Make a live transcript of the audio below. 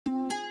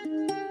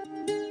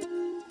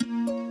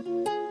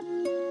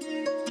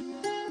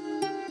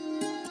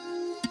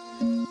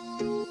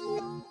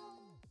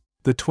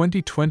The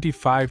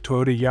 2025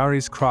 Toyota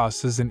Yaris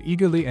Cross is an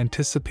eagerly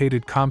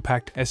anticipated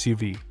compact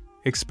SUV,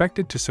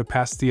 expected to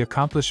surpass the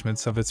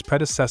accomplishments of its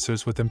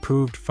predecessors with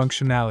improved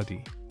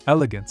functionality,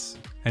 elegance,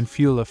 and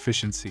fuel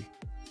efficiency.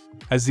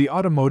 As the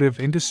automotive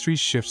industry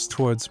shifts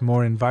towards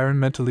more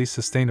environmentally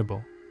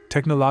sustainable,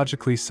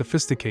 technologically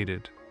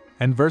sophisticated,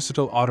 and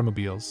versatile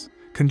automobiles,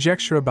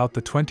 conjecture about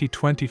the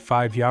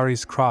 2025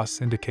 Yaris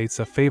Cross indicates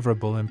a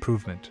favorable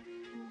improvement.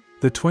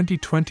 The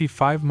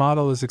 2025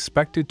 model is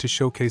expected to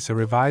showcase a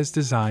revised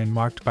design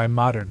marked by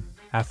modern,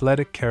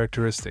 athletic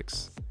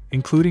characteristics,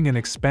 including an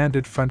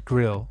expanded front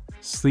grille,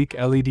 sleek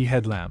LED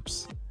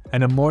headlamps,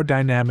 and a more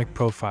dynamic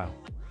profile.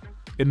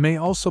 It may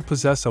also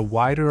possess a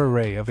wider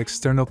array of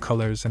external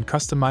colors and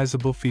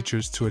customizable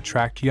features to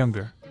attract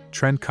younger,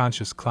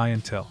 trend-conscious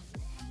clientele.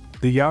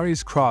 The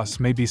Yaris Cross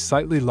may be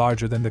slightly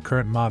larger than the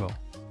current model,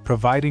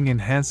 providing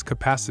enhanced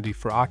capacity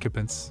for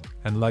occupants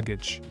and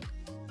luggage.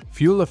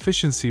 Fuel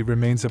efficiency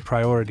remains a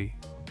priority,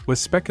 with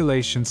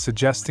speculation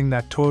suggesting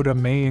that Toyota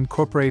may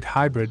incorporate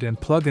hybrid and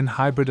plug-in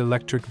hybrid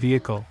electric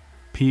vehicle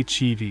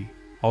 (PHEV)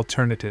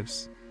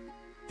 alternatives.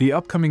 The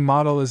upcoming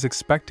model is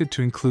expected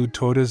to include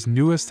Toyota's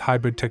newest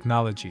hybrid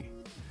technology,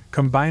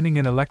 combining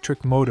an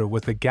electric motor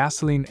with a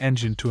gasoline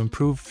engine to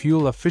improve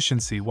fuel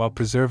efficiency while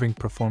preserving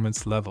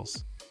performance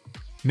levels.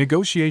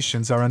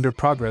 Negotiations are under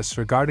progress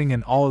regarding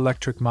an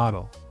all-electric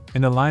model,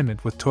 in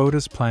alignment with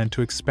Toyota's plan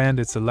to expand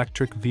its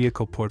electric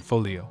vehicle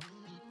portfolio.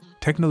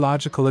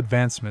 Technological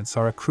advancements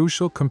are a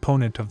crucial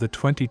component of the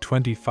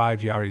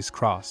 2025 Yaris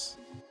Cross.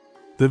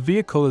 The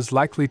vehicle is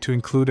likely to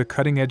include a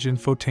cutting-edge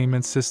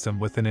infotainment system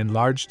with an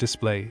enlarged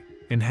display,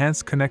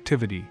 enhanced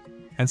connectivity,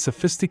 and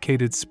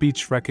sophisticated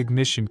speech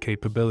recognition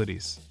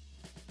capabilities.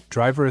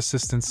 Driver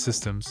assistance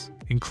systems,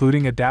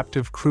 including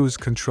adaptive cruise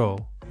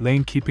control,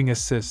 lane keeping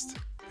assist,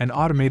 and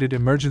automated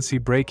emergency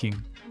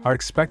braking, are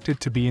expected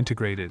to be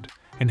integrated,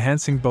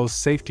 enhancing both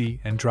safety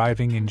and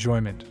driving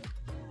enjoyment.